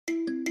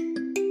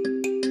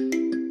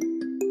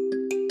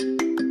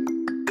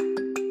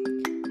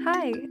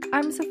Hi,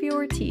 I'm Sophia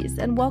Ortiz,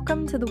 and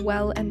welcome to the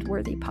Well and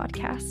Worthy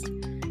podcast.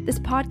 This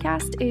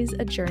podcast is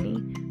a journey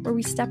where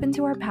we step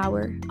into our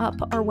power, up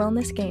our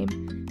wellness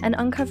game, and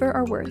uncover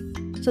our worth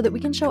so that we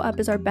can show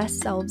up as our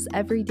best selves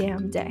every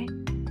damn day.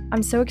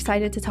 I'm so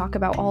excited to talk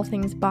about all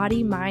things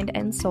body, mind,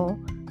 and soul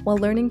while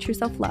learning true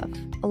self-love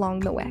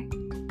along the way.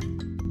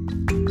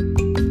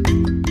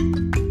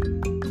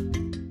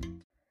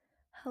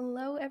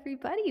 Hello,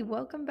 everybody.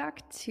 Welcome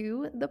back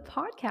to the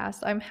podcast.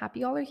 I'm happy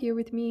y'all are here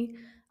with me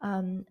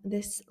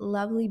this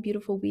lovely,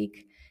 beautiful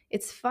week.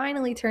 It's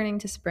finally turning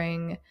to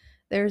spring.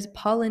 There's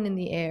pollen in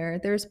the air.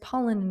 There's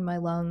pollen in my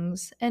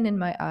lungs and in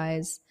my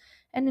eyes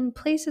and in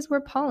places where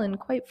pollen,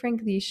 quite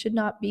frankly, should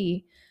not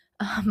be.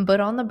 But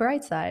on the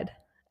bright side,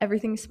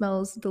 everything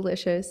smells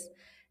delicious.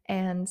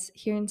 And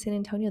here in San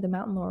Antonio, the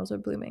mountain laurels are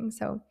blooming.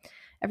 So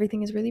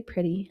everything is really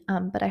pretty.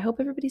 But I hope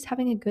everybody's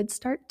having a good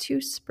start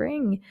to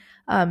spring.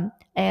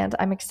 And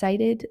I'm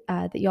excited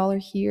that y'all are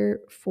here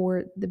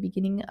for the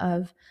beginning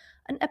of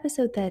an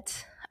episode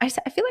that I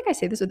feel like I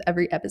say this with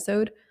every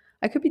episode.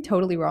 I could be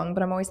totally wrong,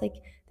 but I'm always like,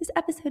 this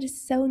episode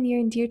is so near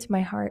and dear to my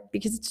heart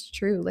because it's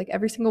true. Like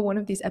every single one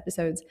of these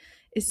episodes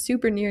is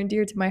super near and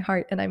dear to my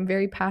heart, and I'm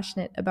very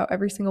passionate about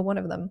every single one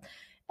of them.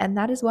 And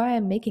that is why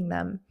I'm making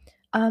them.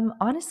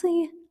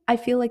 Honestly, I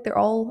feel like they're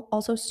all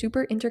also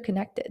super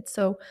interconnected.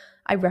 So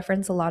I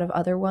reference a lot of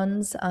other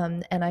ones,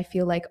 and I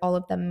feel like all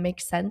of them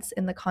make sense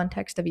in the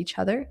context of each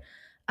other.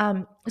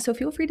 So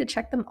feel free to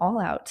check them all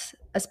out,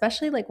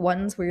 especially like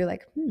ones where you're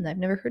like, I've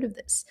never heard of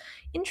this.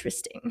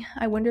 Interesting.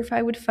 I wonder if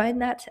I would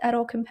find that at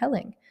all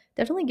compelling.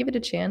 Definitely give it a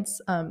chance.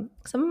 Some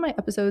of my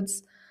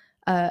episodes,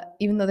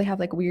 even though they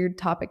have like weird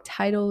topic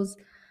titles,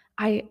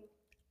 I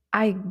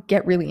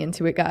get really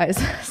into it,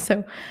 guys.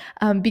 So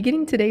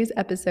beginning today's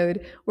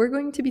episode, we're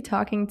going to be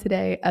talking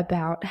today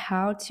about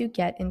how to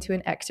get into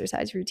an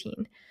exercise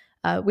routine,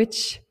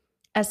 which,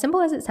 as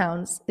simple as it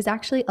sounds, is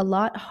actually a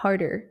lot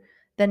harder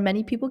than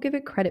many people give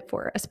it credit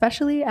for,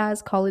 especially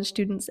as college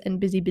students and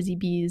busy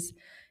bees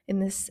in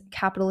this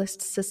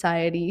capitalist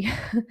society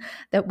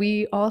that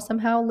we all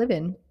somehow live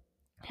in.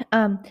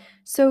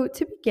 So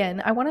to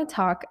begin, I want to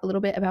talk a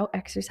little bit about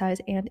exercise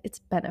and its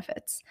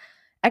benefits.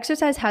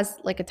 Exercise has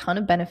like a ton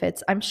of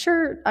benefits. I'm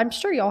sure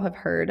y'all have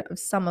heard of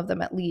some of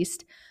them at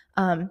least,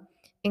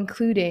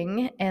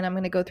 including, and I'm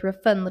going to go through a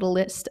fun little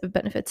list of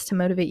benefits to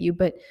motivate you,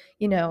 but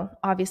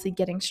obviously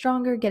getting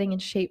stronger, getting in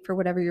shape for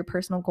whatever your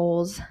personal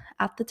goals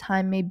at the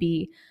time may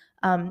be,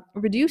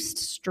 reduced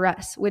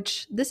stress,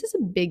 which this is a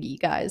biggie,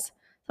 guys.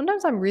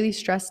 Sometimes I'm really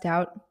stressed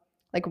out.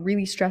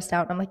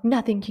 I'm like,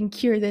 nothing can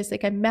cure this.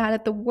 Like, I'm mad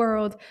at the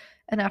world.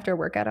 And after a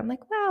workout, I'm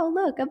like, wow,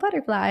 look, a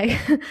butterfly.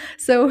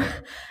 So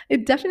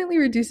it definitely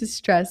reduces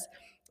stress.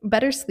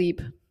 Better sleep.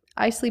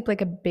 I sleep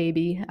like a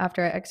baby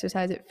after I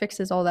exercise. It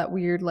fixes all that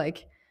weird,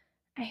 like,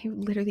 I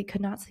literally could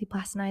not sleep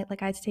last night.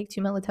 Like, I had to take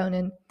 2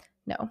 melatonin.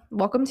 No.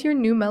 Welcome to your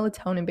new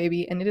melatonin,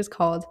 baby. And it is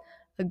called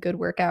a good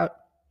workout.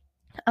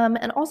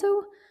 And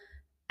also,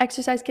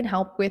 exercise can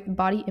help with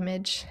body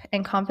image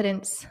and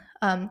confidence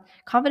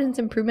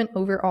improvement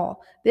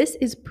overall. This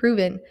is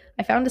proven.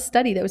 I found a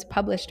study that was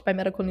published by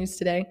Medical News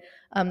Today,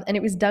 and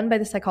it was done by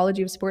the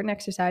Psychology of Sport and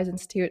Exercise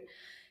Institute.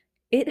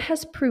 It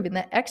has proven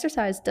that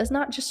exercise does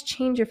not just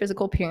change your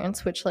physical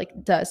appearance, which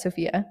does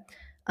Sophia,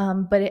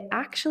 but it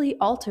actually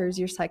alters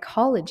your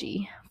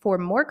psychology for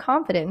more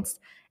confidence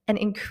and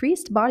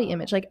increased body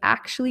image, like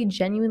actually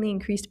genuinely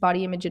increased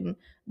body image. And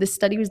this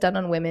study was done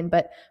on women,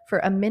 but for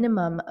a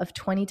minimum of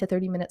 20 to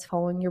 30 minutes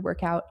following your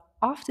workout,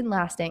 often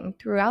lasting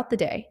throughout the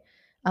day,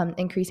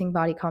 increasing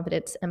body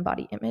confidence and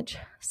body image.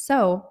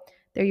 So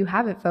there you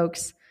have it,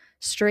 folks.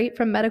 Straight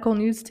from Medical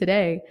News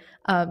Today.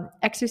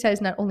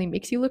 Exercise not only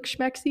makes you look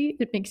schmexy,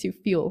 it makes you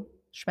feel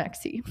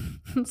schmexy.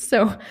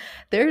 So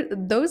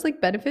those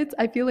benefits,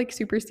 I feel like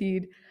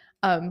supersede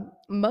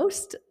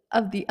most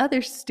of the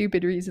other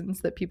stupid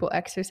reasons that people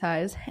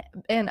exercise.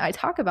 And I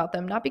talk about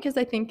them not because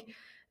I think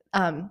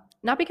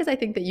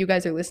that you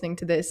guys are listening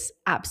to this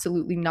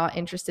absolutely not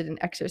interested in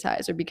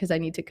exercise, or because I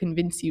need to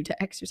convince you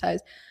to exercise,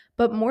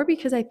 but more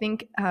because I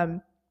think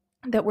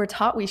that we're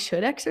taught we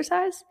should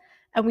exercise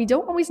and we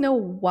don't always know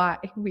why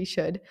we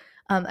should.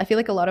 I feel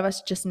like a lot of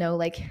us just know,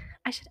 like,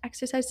 I should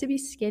exercise to be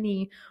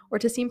skinny or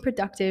to seem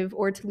productive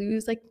or to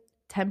lose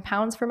 10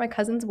 pounds for my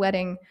cousin's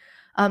wedding,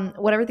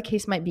 whatever the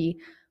case might be.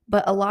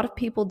 But a lot of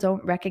people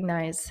don't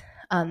recognize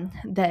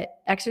that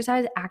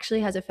exercise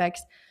actually has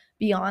effects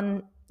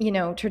beyond,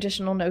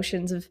 traditional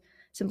notions of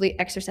simply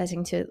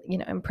exercising to,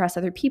 impress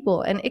other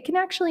people. And it can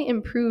actually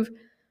improve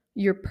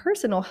your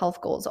personal health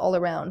goals all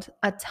around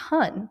a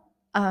ton.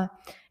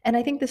 And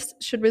I think this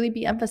should really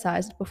be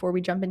emphasized before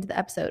we jump into the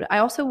episode. I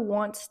also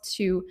want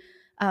to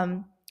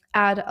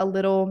add a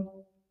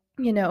little,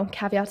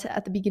 caveat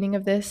at the beginning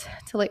of this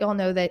to let y'all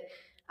know that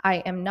I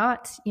am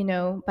not,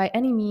 by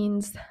any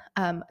means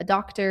a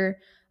doctor,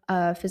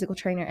 a physical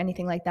trainer,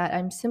 anything like that.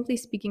 I'm simply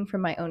speaking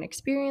from my own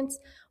experience.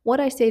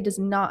 What I say does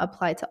not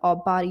apply to all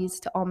bodies,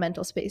 to all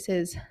mental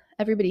spaces.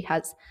 Everybody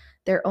has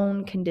their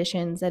own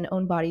conditions and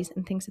own bodies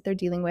and things that they're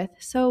dealing with.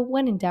 So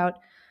when in doubt,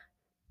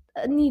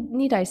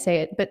 need I say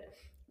it, but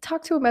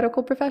talk to a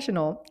medical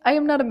professional. I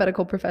am not a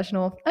medical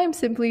professional. I am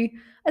simply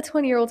a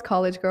 20-year-old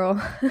college girl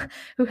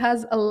who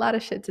has a lot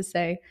of shit to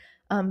say.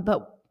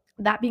 But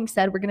that being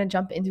said, we're going to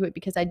jump into it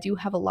because I do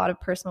have a lot of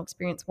personal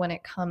experience when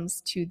it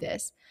comes to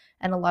this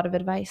and a lot of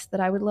advice that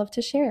I would love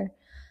to share.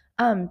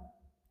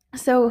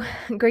 So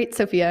great,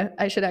 Sophia.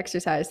 I should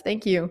exercise.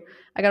 Thank you.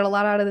 I got a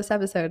lot out of this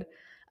episode.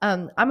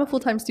 I'm a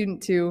full-time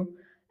student too,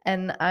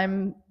 and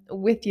I'm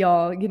with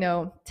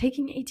y'all,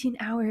 taking 18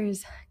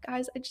 hours.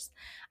 Guys,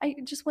 I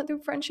just went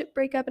through a friendship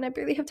breakup and I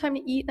barely have time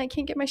to eat and I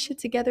can't get my shit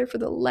together for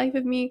the life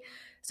of me.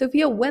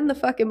 Sophia, when the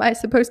fuck am I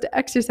supposed to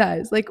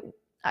exercise? Like,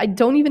 I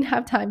don't even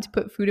have time to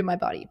put food in my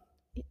body.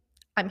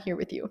 I'm here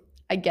with you.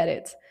 I get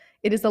it.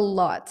 It is a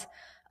lot.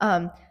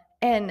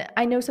 And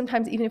I know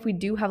sometimes even if we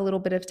do have a little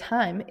bit of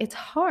time, it's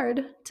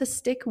hard to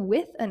stick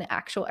with an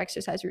actual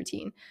exercise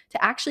routine,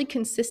 to actually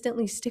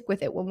consistently stick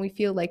with it when we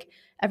feel like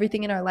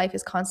everything in our life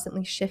is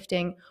constantly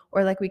shifting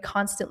or like we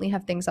constantly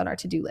have things on our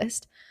to-do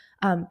list.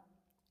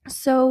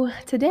 So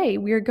today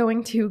we are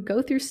going to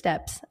go through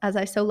steps, as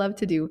I so love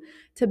to do,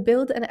 to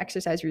build an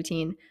exercise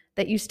routine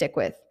that you stick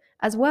with,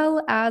 as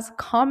well as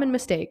common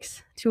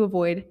mistakes to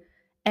avoid.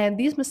 And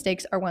these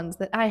mistakes are ones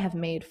that I have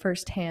made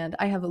firsthand.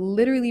 I have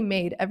literally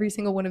made every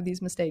single one of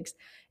these mistakes.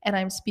 And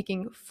I'm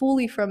speaking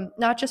fully from,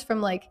 not just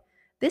from like,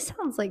 this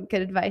sounds like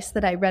good advice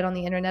that I read on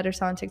the internet or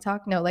saw on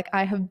TikTok. No, like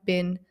I have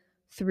been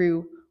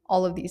through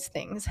all of these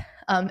things.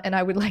 And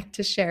I would like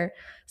to share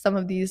some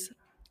of these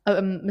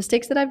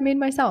mistakes that I've made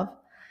myself.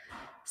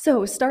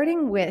 So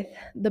starting with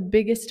the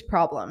biggest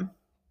problem.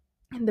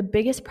 The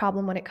biggest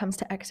problem when it comes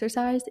to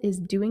exercise is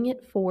doing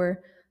it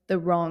for the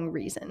wrong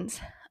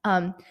reasons.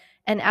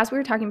 And as we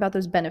were talking about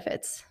those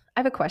benefits, I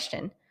have a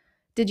question.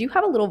 Did you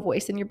have a little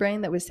voice in your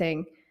brain that was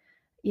saying,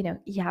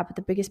 yeah, but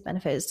the biggest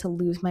benefit is to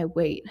lose my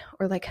weight,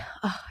 or like,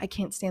 oh, I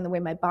can't stand the way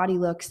my body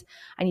looks.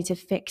 I need to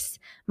fix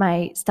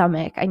my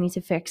stomach. I need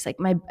to fix like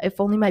if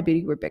only my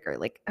booty were bigger,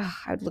 like, oh,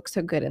 I would look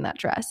so good in that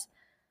dress.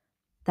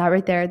 That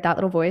right there, that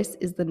little voice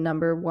is the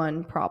number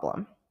one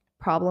problem.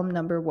 Problem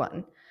number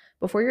one.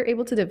 Before you're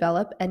able to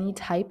develop any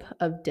type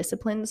of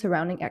discipline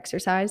surrounding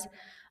exercise,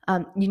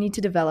 you need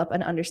to develop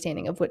an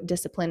understanding of what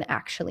discipline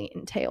actually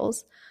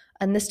entails.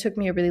 And this took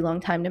me a really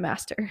long time to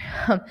master.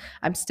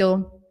 I'm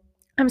still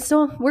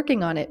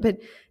working on it, but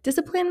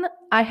discipline,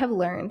 I have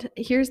learned,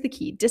 here's the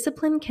key.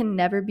 Discipline can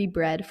never be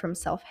bred from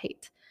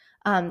self-hate.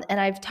 And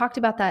I've talked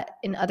about that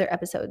in other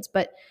episodes,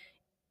 but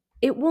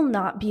it will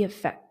not be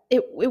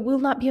it will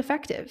not be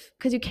effective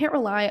because you can't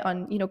rely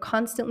on,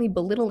 constantly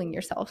belittling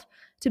yourself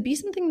to be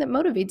something that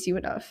motivates you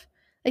enough.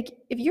 Like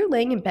if you're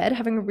laying in bed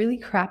having a really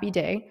crappy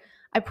day,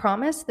 I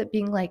promise that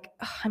being like,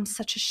 oh, I'm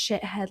such a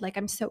shithead, like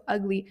I'm so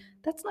ugly,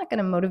 that's not going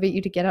to motivate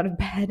you to get out of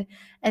bed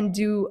and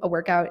do a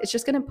workout. It's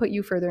just going to put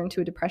you further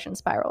into a depression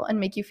spiral and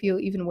make you feel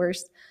even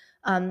worse.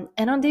 And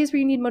on days where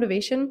you need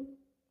motivation,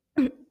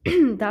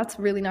 that's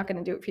really not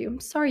going to do it for you. I'm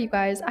sorry, you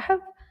guys. I have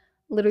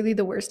literally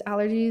the worst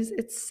allergies.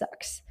 It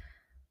sucks.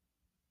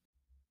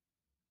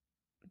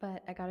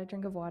 But I got a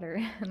drink of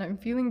water and I'm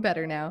feeling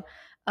better now.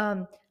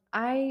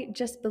 I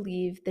just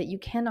believe that you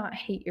cannot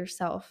hate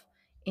yourself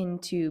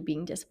into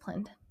being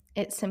disciplined.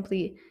 It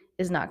simply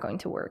is not going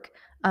to work.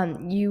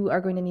 You are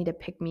going to need to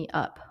pick me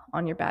up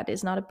on your bad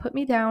days, not to put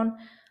me down.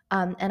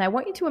 And I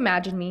want you to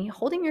imagine me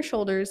holding your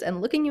shoulders and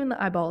looking you in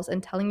the eyeballs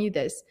and telling you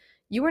this: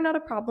 you are not a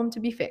problem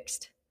to be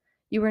fixed.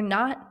 You are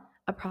not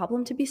a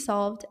problem to be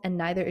solved, and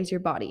neither is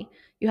your body.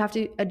 You have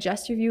to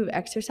adjust your view of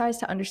exercise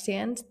to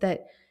understand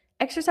that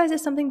exercise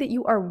is something that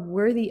you are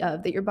worthy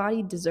of, that your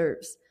body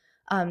deserves.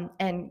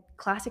 And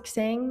classic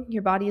saying,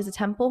 your body is a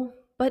temple,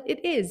 but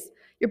it is.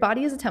 Your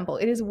body is a temple.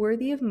 It is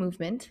worthy of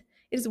movement.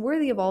 It is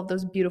worthy of all of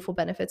those beautiful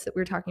benefits that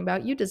we were talking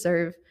about. You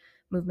deserve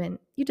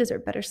movement. You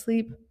deserve better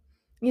sleep.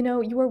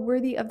 You are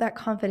worthy of that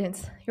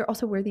confidence. You're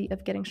also worthy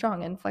of getting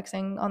strong and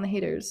flexing on the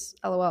haters,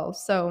 LOL.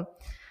 So,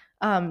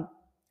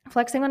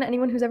 flexing on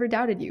anyone who's ever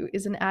doubted you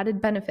is an added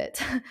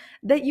benefit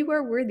that you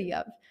are worthy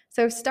of.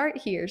 So start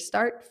here.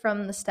 Start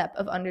from the step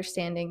of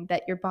understanding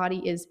that your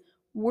body is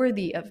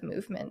worthy of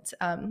movement,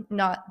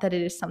 not that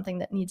it is something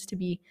that needs to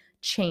be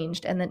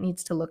changed and that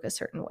needs to look a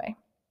certain way.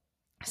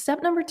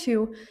 Step number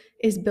 2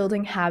 is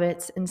building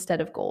habits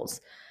instead of goals.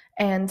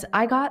 And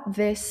I got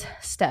this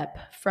step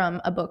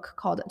from a book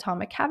called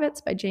Atomic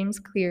Habits by James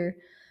Clear.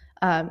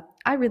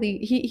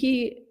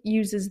 He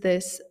uses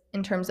this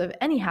in terms of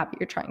any habit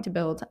you're trying to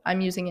build.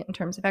 I'm using it in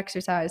terms of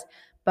exercise,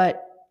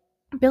 but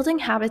building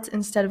habits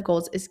instead of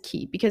goals is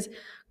key because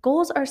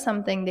goals are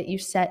something that you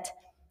set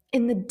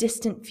in the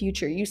distant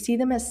future. You see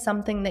them as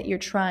something that you're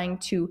trying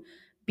to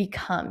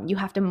become. You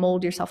have to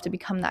mold yourself to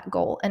become that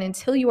goal. And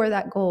until you are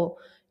that goal,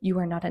 you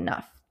are not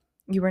enough.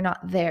 You are not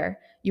there.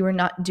 You are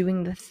not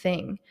doing the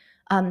thing.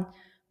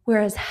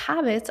 Whereas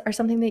habits are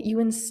something that you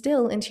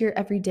instill into your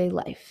everyday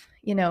life.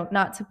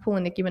 Not to pull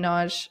a Nicki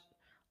Minaj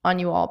on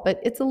you all, but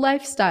it's a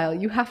lifestyle.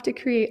 You have to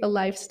create a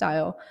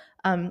lifestyle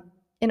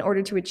in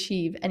order to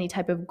achieve any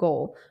type of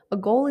goal. A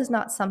goal is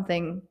not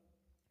something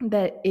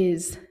that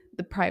is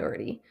the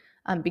priority.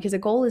 because a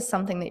goal is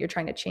something that you're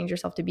trying to change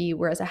yourself to be,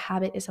 whereas a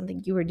habit is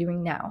something you are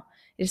doing now.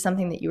 It is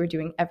something that you are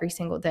doing every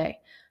single day.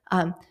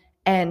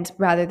 And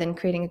rather than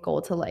creating a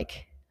goal to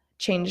like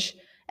change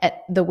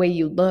at the way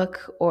you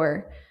look,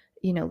 or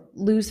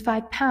lose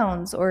 5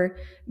 pounds, or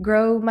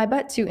grow my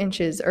butt 2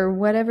 inches, or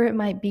whatever it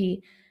might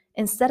be,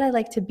 instead I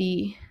like to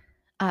be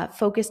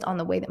focused on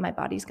the way that my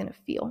body's going to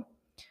feel.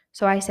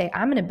 So I say,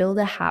 I'm going to build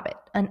a habit,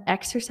 an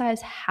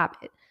exercise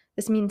habit.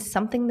 This means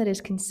something that is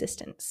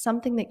consistent,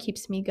 something that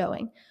keeps me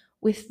going,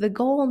 with the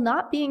goal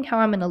not being how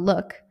I'm going to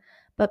look,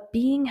 but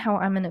being how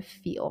I'm going to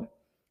feel.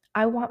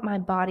 I want my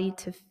body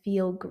to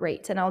feel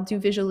great. And I'll do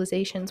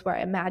visualizations where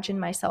I imagine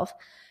myself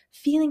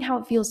feeling how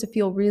it feels to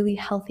feel really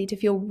healthy, to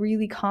feel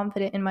really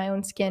confident in my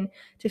own skin,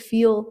 to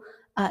feel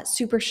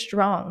super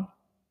strong.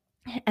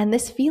 And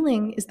this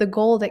feeling is the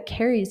goal that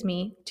carries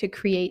me to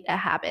create a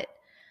habit.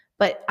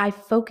 But I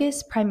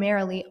focus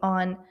primarily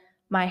on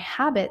my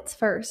habits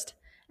first,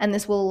 and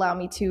this will allow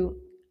me to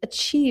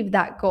achieve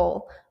that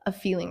goal of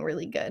feeling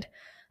really good.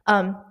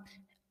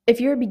 If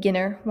you're a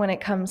beginner when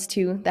it comes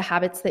to the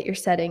habits that you're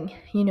setting,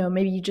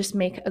 maybe you just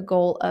make a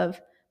goal of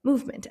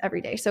movement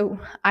every day. So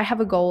I have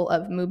a goal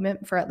of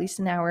movement for at least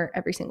an hour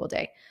every single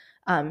day,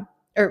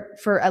 or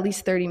for at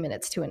least 30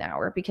 minutes to an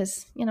hour,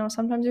 because,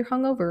 sometimes you're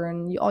hungover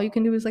and all you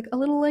can do is like a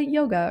little light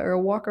yoga or a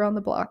walk around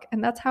the block.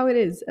 And that's how it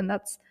is. And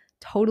that's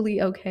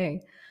totally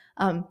okay.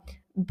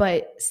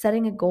 But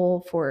setting a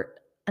goal for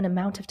an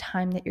amount of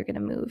time that you're going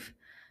to move,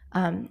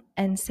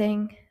 and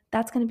saying,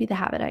 that's going to be the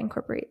habit I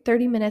incorporate,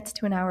 30 minutes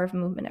to an hour of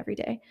movement every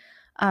day.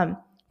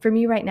 For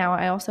me right now,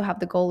 I also have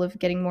the goal of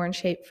getting more in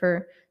shape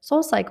for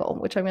SoulCycle,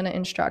 which I'm going to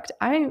instruct.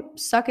 I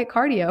suck at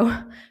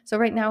cardio. So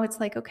right now it's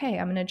like, okay,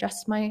 I'm going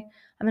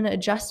to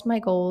adjust my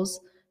goals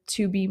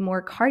to be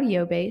more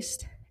cardio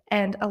based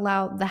and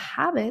allow the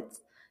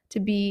habits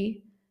to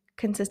be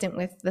consistent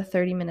with the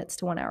 30 minutes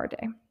to 1 hour a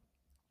day.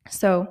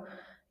 So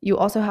you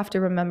also have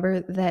to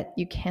remember that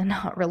you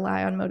cannot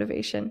rely on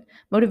motivation.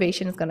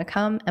 Motivation is going to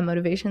come and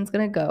motivation is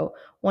going to go.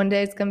 One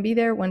day it's going to be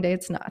there, one day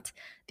it's not.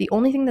 The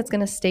only thing that's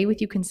going to stay with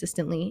you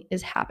consistently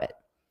is habit.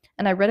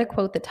 And I read a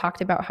quote that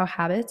talked about how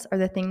habits are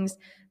the things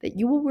that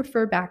you will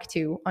refer back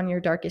to on your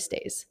darkest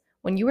days.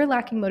 When you are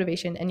lacking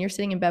motivation and you're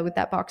sitting in bed with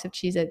that box of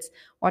Cheez-Its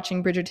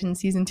watching Bridgerton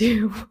season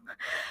 2,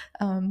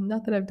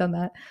 not that I've done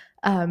that,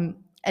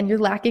 and you're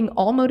lacking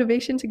all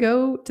motivation to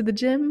go to the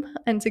gym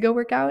and to go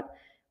work out,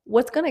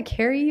 what's going to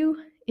carry you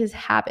is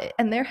habit.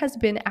 And there has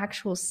been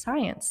actual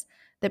science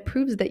that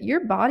proves that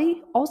your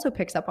body also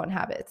picks up on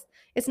habits.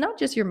 It's not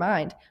just your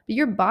mind, but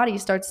your body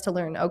starts to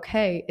learn,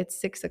 okay,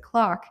 it's 6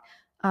 o'clock.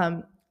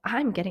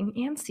 I'm getting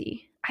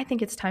antsy. I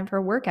think it's time for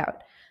a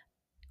workout.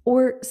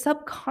 Or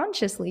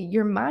subconsciously,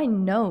 your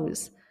mind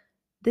knows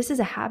this is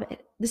a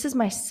habit. This is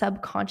my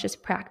subconscious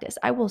practice.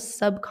 I will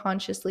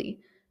subconsciously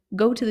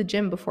go to the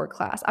gym before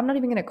class. I'm not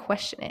even going to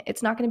question it.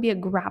 It's not going to be a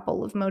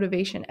grapple of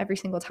motivation every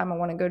single time I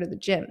want to go to the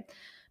gym,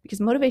 because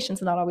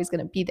motivation's not always going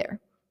to be there.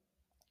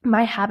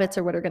 My habits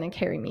are what are going to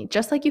carry me.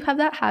 Just like you have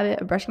that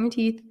habit of brushing your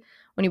teeth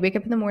when you wake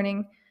up in the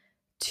morning,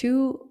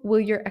 too will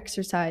your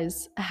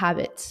exercise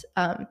habit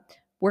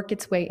work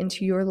its way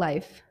into your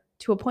life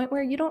to a point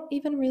where you don't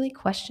even really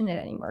question it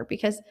anymore.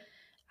 Because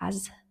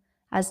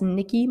as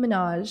Nicki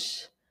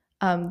Minaj,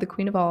 the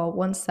queen of all,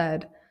 once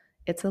said,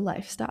 it's a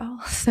lifestyle.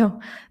 So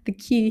the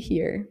key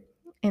here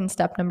in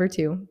step number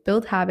 2,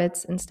 build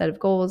habits instead of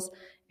goals.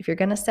 If you're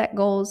going to set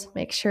goals,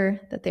 make sure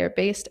that they're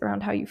based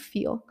around how you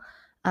feel,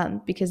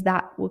 because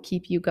that will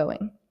keep you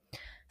going.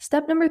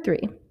 Step number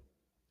 3,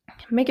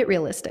 make it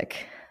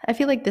realistic. I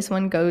feel like this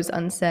one goes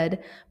unsaid,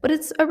 but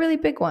it's a really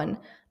big one.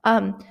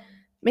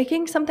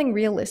 Making something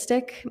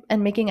realistic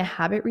and making a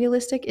habit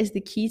realistic is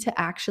the key to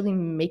actually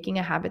making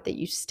a habit that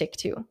you stick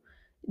to.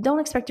 Don't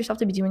expect yourself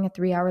to be doing a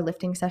 3-hour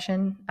lifting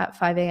session at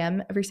 5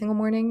 a.m. every single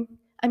morning.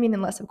 I mean,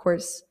 unless, of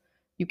course,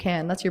 you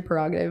can. That's your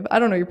prerogative. I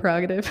don't know your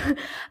prerogative.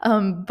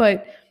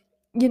 But,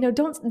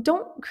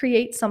 don't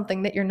create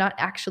something that you're not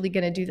actually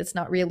going to do that's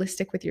not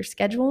realistic with your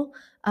schedule.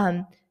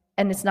 And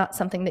it's not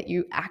something that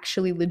you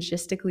actually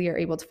logistically are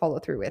able to follow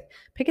through with.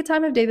 Pick a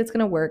time of day that's going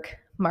to work.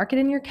 Mark it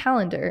in your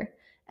calendar.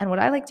 And what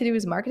I like to do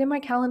is mark it in my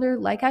calendar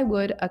like I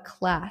would a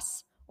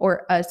class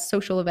or a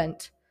social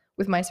event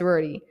with my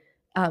sorority.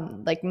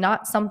 Like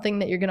not something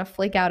that you're going to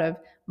flake out of.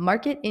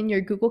 Mark it in your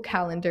Google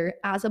Calendar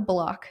as a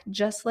block,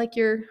 just like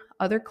your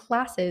other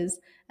classes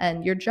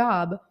and your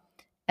job.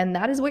 And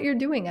that is what you're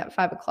doing at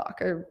 5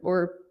 o'clock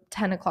or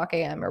 10 o'clock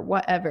a.m. or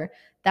whatever.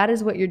 That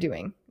is what you're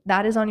doing.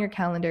 That is on your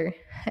calendar.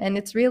 And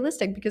it's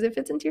realistic because it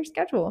fits into your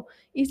schedule.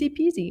 Easy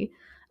peasy.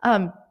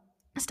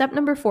 Step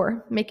number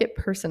 4, make it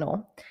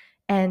personal.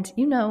 And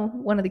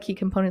one of the key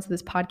components of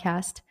this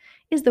podcast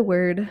is the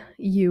word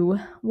you,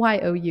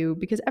 Y-O-U,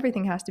 because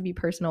everything has to be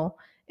personal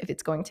if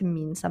it's going to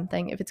mean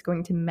something, if it's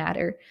going to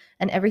matter.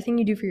 And everything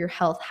you do for your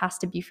health has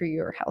to be for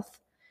your health.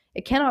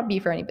 It cannot be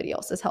for anybody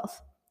else's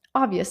health,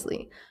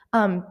 obviously.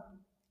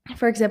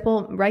 For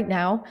example, right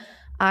now,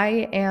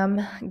 I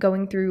am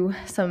going through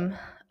some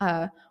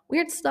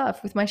weird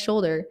stuff with my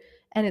shoulder,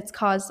 and it's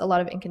caused a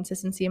lot of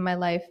inconsistency in my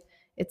life.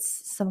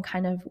 it's some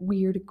kind of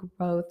weird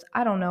growth.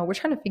 I don't know. We're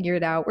trying to figure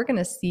it out. We're going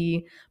to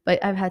see.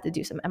 But I've had to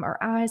do some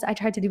MRIs. I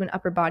tried to do an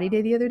upper body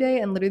day the other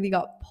day and literally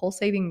got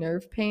pulsating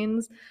nerve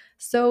pains.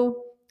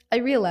 So I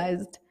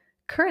realized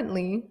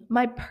currently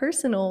my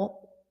personal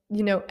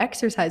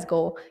exercise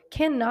goal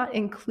cannot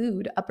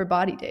include upper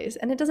body days.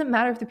 And it doesn't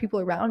matter if the people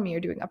around me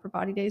are doing upper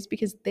body days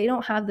because they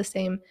don't have the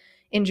same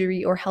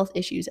injury or health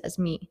issues as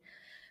me.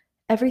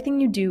 Everything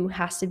you do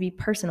has to be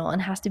personal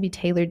and has to be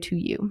tailored to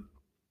you.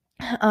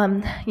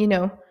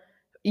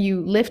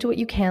 You lift what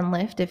you can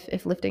lift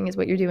if lifting is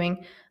what you're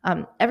doing.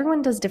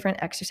 Everyone does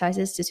different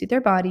exercises to suit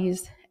their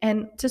bodies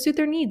and to suit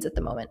their needs at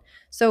the moment.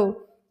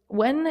 So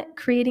when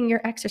creating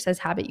your exercise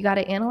habit, you got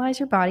to analyze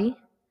your body,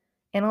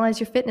 analyze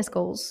your fitness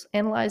goals,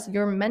 analyze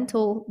your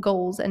mental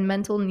goals and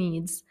mental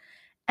needs,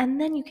 and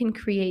then you can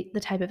create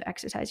the type of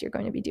exercise you're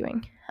going to be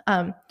doing.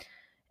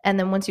 And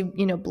then once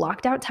you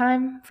blocked out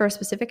time for a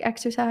specific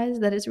exercise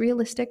that is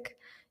realistic,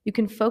 you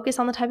can focus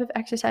on the type of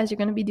exercise you're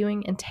going to be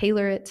doing and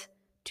tailor it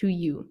to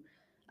you.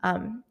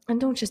 And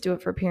don't just do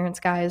it for appearance,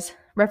 guys.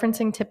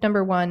 Referencing tip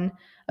number 1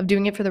 of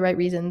doing it for the right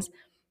reasons,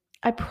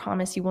 I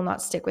promise you will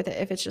not stick with it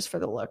if it's just for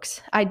the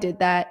looks. I did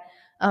that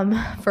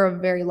for a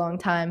very long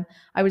time.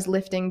 I was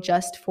lifting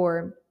just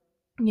for,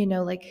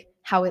 like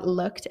how it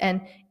looked,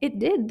 and it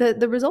did.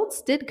 The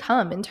results did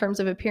come in terms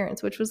of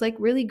appearance, which was like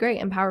really great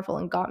and powerful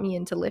and got me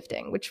into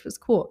lifting, which was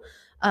cool.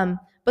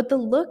 But the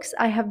looks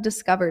I have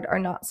discovered are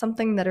not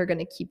something that are going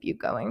to keep you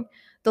going.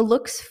 The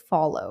looks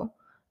follow.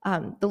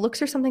 The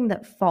looks are something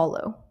that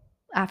follow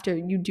after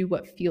you do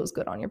what feels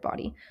good on your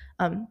body.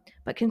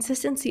 But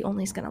consistency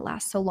only is going to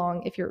last so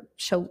long if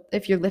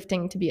you're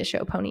lifting to be a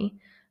show pony.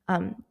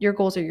 Your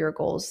goals are your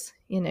goals.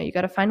 You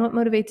got to find what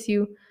motivates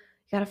you.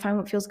 You got to find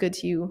what feels good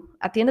to you.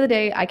 At the end of the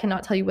day, I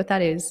cannot tell you what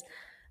that is,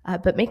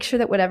 but make sure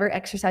that whatever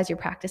exercise you're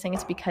practicing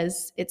is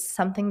because it's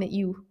something that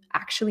you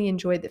actually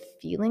enjoy the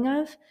feeling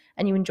of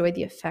and you enjoy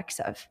the effects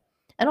of.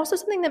 And also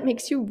something that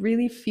makes you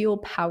really feel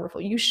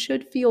powerful. You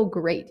should feel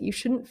great. You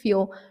shouldn't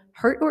feel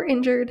hurt or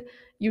injured.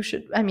 It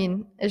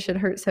should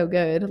hurt so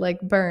good,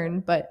 like burn,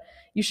 but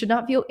you should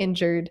not feel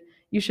injured.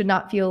 You should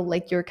not feel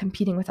like you're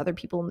competing with other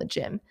people in the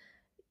gym.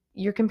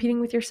 You're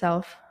competing with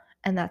yourself,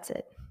 and that's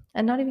it.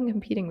 And not even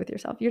competing with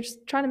yourself. You're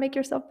just trying to make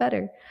yourself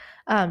better.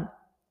 And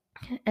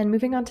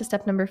moving on to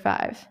step number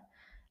 5,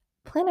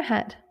 plan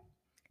ahead.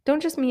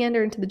 Don't just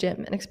meander into the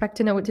gym and expect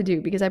to know what to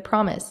do, because I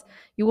promise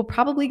you will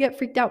probably get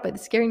freaked out by the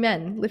scary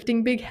men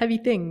lifting big, heavy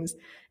things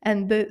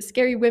and the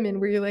scary women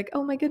where you're like,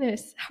 oh my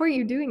goodness, how are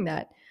you doing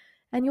that?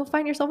 And you'll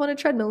find yourself on a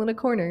treadmill in a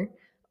corner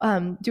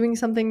doing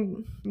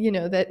something,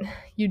 that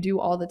you do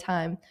all the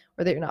time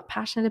or that you're not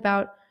passionate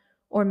about,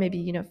 or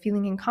maybe,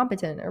 feeling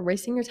incompetent or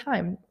wasting your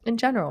time in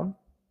general.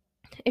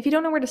 If you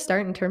don't know where to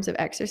start in terms of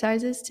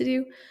exercises to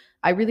do,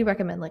 I really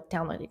recommend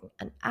downloading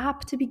an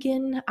app to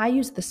begin. I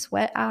use the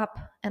Sweat app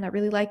and I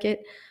really like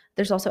it.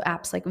 There's also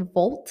apps like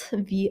Volt,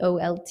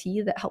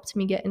 VOLT, that helped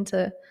me get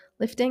into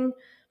lifting,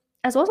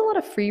 as well as a lot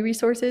of free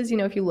resources.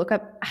 If you look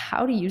up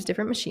how to use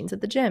different machines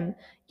at the gym,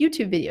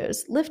 YouTube videos,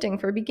 lifting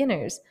for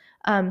beginners,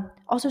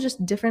 also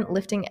just different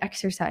lifting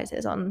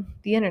exercises on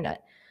the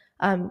internet.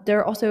 There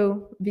are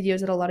also videos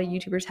that a lot of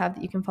YouTubers have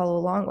that you can follow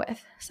along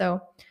with. So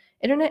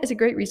internet is a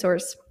great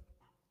resource.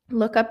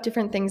 Look up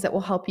different things that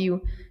will help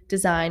you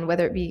design,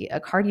 whether it be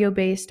a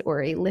cardio-based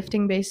or a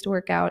lifting-based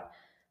workout.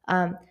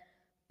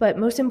 But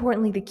most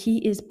importantly, the key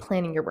is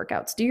planning your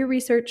workouts. Do your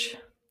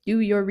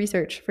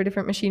research for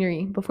different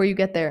machinery before you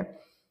get there.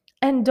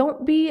 And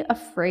don't be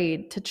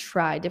afraid to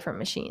try different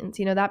machines.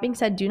 That being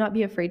said, do not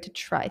be afraid to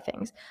try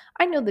things.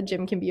 I know the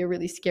gym can be a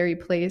really scary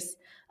place.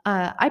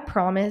 I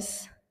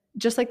promise,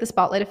 just like the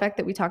spotlight effect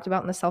that we talked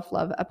about in the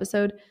self-love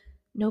episode,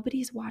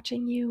 nobody's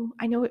watching you.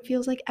 I know it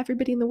feels like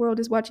everybody in the world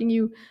is watching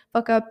you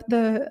fuck up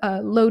the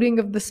loading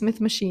of the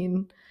Smith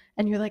machine.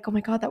 And you're like, oh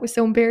my God, that was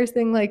so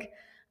embarrassing. Like,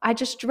 I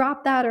just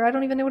dropped that, or I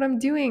don't even know what I'm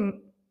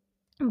doing.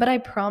 But I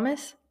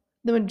promise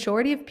the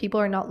majority of people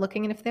are not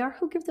looking. And if they are,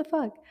 who gives a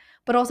fuck?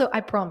 But also, I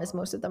promise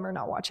most of them are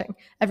not watching.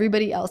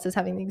 Everybody else is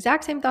having the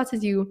exact same thoughts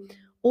as you,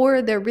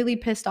 or they're really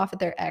pissed off at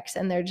their ex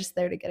and they're just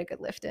there to get a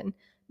good lift in.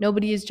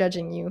 Nobody is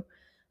judging you.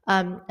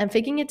 And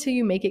faking it till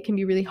you make it can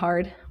be really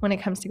hard when it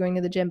comes to going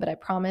to the gym, but I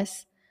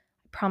promise,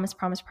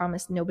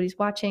 nobody's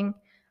watching.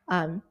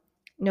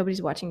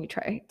 Nobody's watching you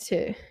try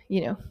to,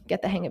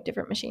 get the hang of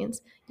different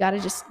machines. You got to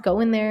just go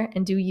in there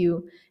and do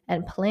you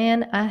and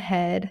plan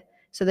ahead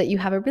so that you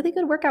have a really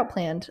good workout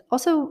planned.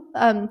 Also,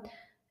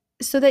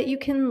 so that you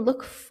can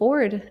look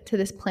forward to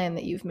this plan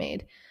that you've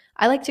made.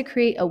 I like to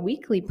create a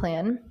weekly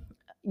plan.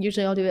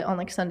 Usually I'll do it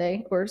on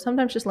Sunday, or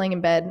sometimes just laying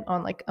in bed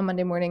on a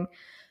Monday morning,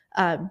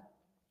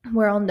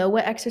 where I'll know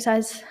what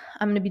exercise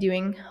I'm going to be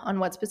doing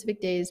on what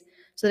specific days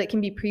so that it can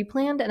be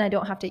pre-planned and I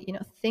don't have to,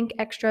 think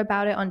extra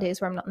about it on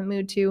days where I'm not in the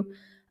mood to.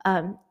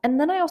 And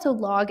then I also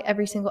log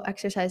every single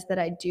exercise that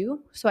I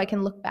do so I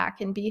can look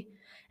back and be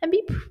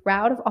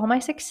proud of all my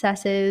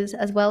successes,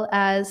 as well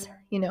as,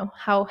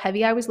 how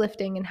heavy I was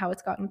lifting and how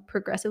it's gotten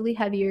progressively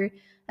heavier.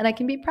 And I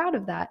can be proud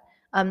of that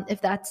if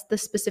that's the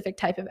specific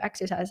type of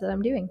exercise that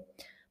I'm doing.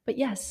 But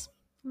yes,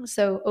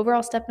 So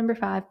overall, step number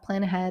 5,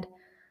 plan ahead.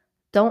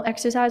 Don't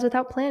exercise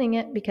without planning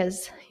it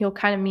because you'll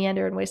kind of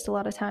meander and waste a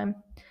lot of time.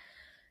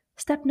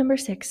 Step number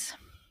 6,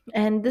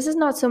 and this is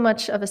not so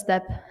much of a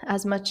step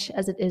as much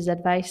as it is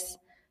advice.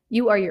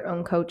 You are your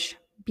own coach.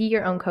 Be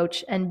your own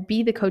coach and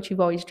be the coach you've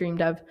always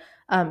dreamed of.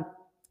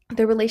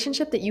 The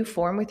relationship that you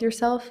form with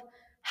yourself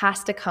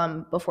has to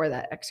come before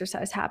that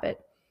exercise habit.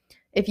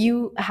 If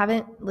you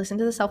haven't listened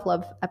to the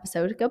self-love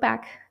episode, go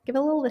back, give it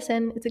a little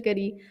listen. It's a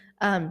goodie.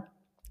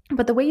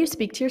 But the way you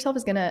speak to yourself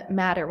is going to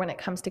matter when it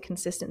comes to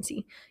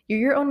consistency. You're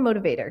your own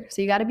motivator.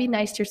 So you got to be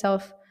nice to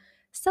yourself.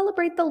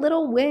 Celebrate the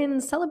little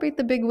wins, celebrate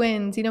the big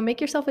wins. Make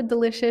yourself a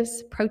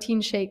delicious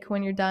protein shake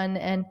when you're done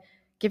and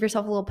give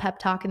yourself a little pep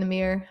talk in the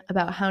mirror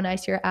about how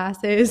nice your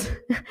ass is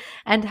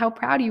and how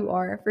proud you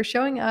are for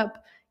showing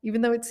up,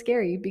 even though it's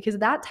scary, because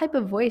that type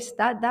of voice,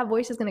 that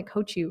voice is going to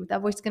coach you.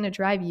 That voice is going to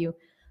drive you.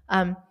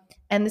 And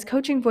this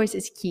coaching voice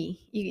is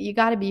key. You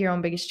got to be your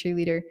own biggest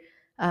cheerleader.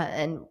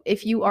 And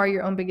if you are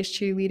your own biggest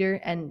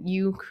cheerleader and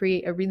you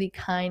create a really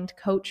kind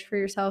coach for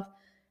yourself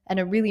and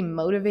a really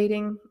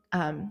motivating,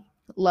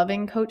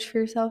 loving coach for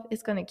yourself,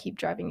 it's going to keep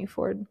driving you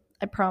forward.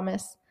 I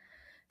promise.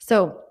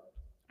 So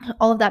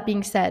all of that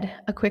being said,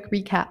 a quick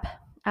recap,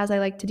 as I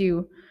like to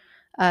do.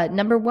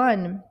 Number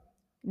 1,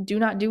 do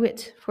not do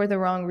it for the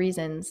wrong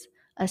reasons.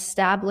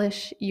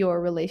 Establish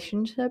your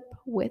relationship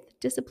with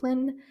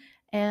discipline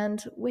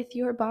and with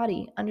your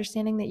body,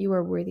 understanding that you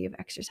are worthy of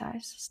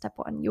exercise. Step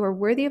 1, you are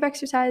worthy of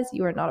exercise.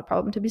 You are not a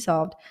problem to be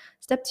solved.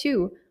 Step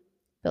 2,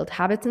 build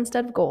habits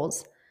instead of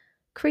goals.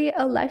 Create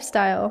a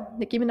lifestyle,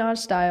 Nicki Minaj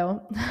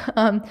style.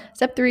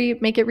 Step 3,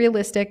 make it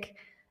realistic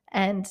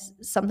and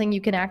something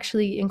you can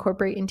actually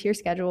incorporate into your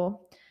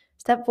schedule.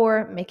 Step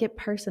 4, make it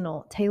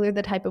personal. Tailor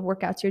the type of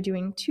workouts you're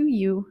doing to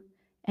you.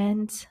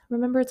 And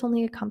remember, it's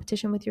only a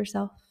competition with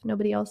yourself,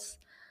 nobody else.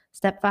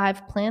 Step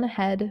 5, plan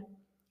ahead.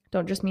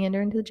 Don't just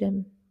meander into the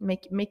gym.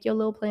 Make your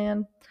little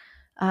plan.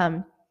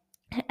 And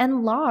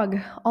log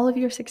all of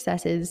your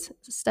successes.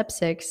 Step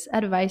 6,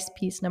 advice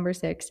piece number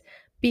 6,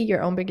 be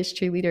your own biggest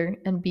cheerleader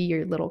and be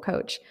your little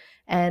coach.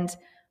 And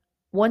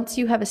once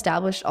you have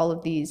established all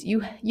of these,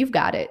 you've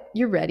got it.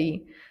 You're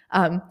ready.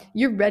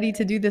 You're ready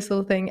to do this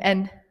little thing.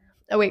 And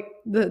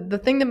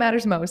the thing that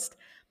matters most,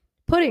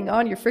 putting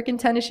on your freaking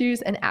tennis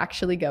shoes and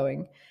actually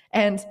going.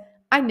 And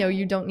I know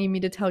you don't need me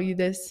to tell you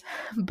this,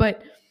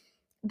 but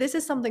this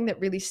is something that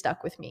really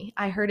stuck with me.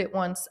 I heard it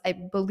once. I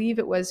believe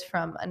it was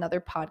from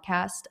another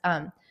podcast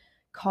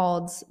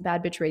called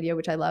Bad Bitch Radio,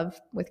 which I love,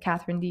 with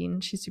Catherine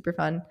Dean. She's super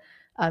fun.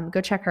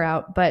 Go check her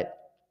out. But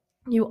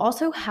you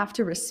also have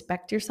to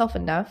respect yourself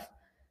enough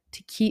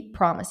to keep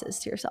promises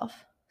to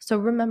yourself. So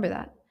remember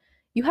that.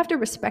 You have to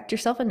respect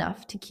yourself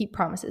enough to keep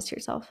promises to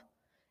yourself.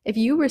 If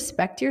you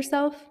respect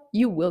yourself,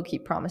 you will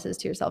keep promises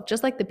to yourself,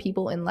 just like the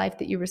people in life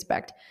that you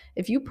respect.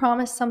 If you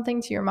promise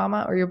something to your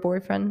mama or your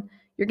boyfriend,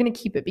 you're going to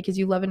keep it because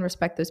you love and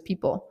respect those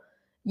people.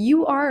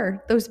 You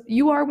are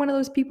one of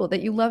those people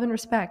that you love and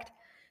respect.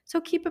 So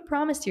keep a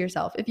promise to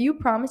yourself. If you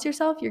promise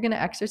yourself you're going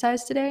to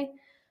exercise today,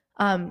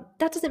 that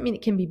doesn't mean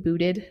it can be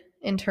booted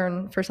in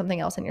turn for something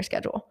else in your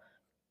schedule.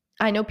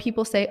 I know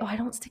people say, I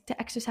don't stick to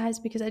exercise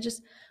because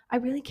I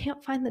really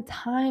can't find the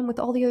time with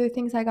all the other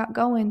things I got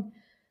going.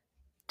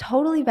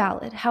 Totally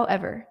valid.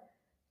 However,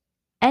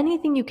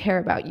 anything you care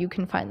about, you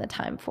can find the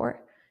time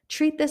for.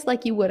 Treat this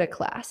like you would a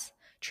class.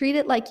 Treat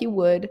it like you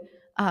would,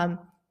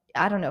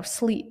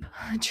 sleep.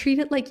 Treat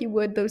it like you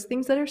would those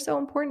things that are so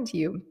important to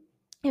you.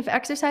 If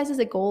exercise is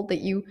a goal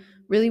that you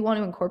really want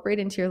to incorporate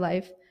into your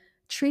life,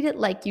 treat it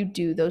like you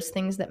do those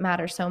things that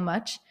matter so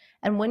much.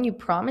 And when you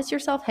promise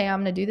yourself, hey,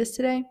 I'm going to do this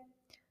today,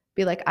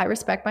 be like, I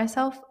respect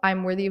myself.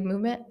 I'm worthy of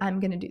movement. I'm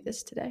going to do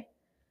this today.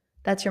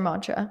 That's your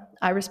mantra.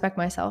 I respect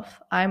myself.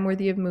 I'm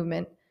worthy of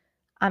movement.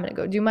 I'm going to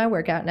go do my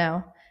workout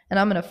now and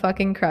I'm going to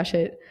fucking crush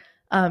it.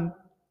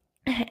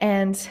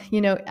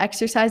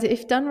 Exercise,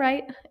 if done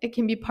right, it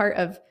can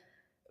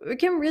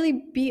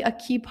really be a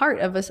key part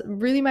of a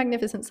really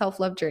magnificent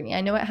self-love journey.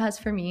 I know it has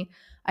for me.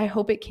 I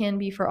hope it can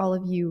be for all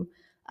of you.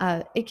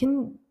 It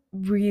can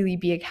really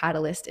be a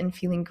catalyst in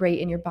feeling great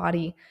in your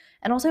body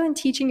and also in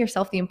teaching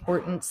yourself the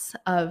importance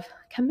of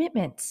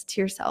commitment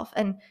to yourself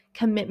and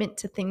commitment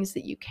to things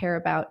that you care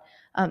about,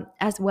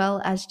 as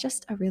well as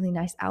just a really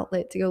nice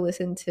outlet to go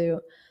listen to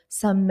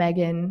some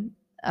Megan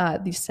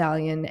Thee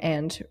Stallion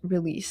and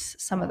release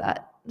some of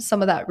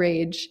that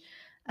rage,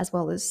 as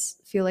well as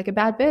feel like a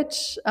bad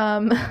bitch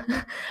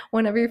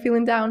whenever you're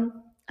feeling down.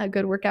 A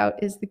good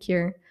workout is the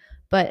cure.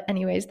 But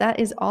anyways, that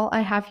is all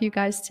I have for you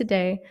guys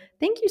today.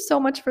 Thank you so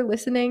much for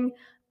listening.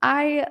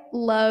 I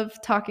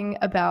love talking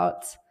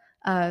about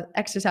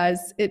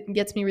exercise. It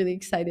gets me really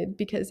excited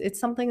because it's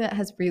something that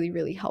has really,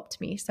 really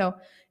helped me. So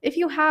if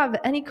you have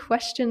any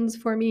questions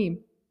for me,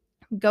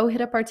 go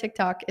hit up our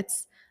TikTok.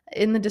 It's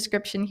in the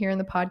description here in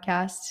the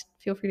podcast.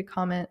 Feel free to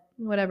comment,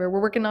 whatever.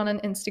 We're working on an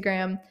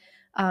Instagram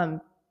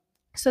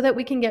so that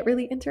we can get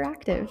really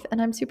interactive. And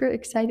I'm super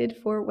excited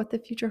for what the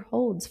future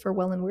holds for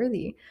Well and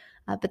Worthy.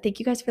 But thank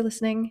you guys for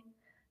listening.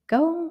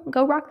 Go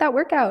rock that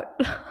workout.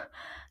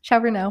 Ciao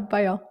for now.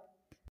 Bye, y'all.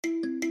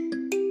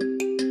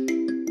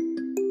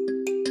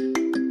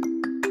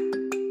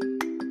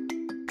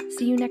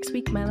 See you next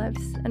week, my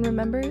loves, and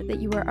remember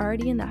that you are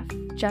already enough,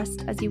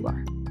 just as you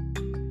are.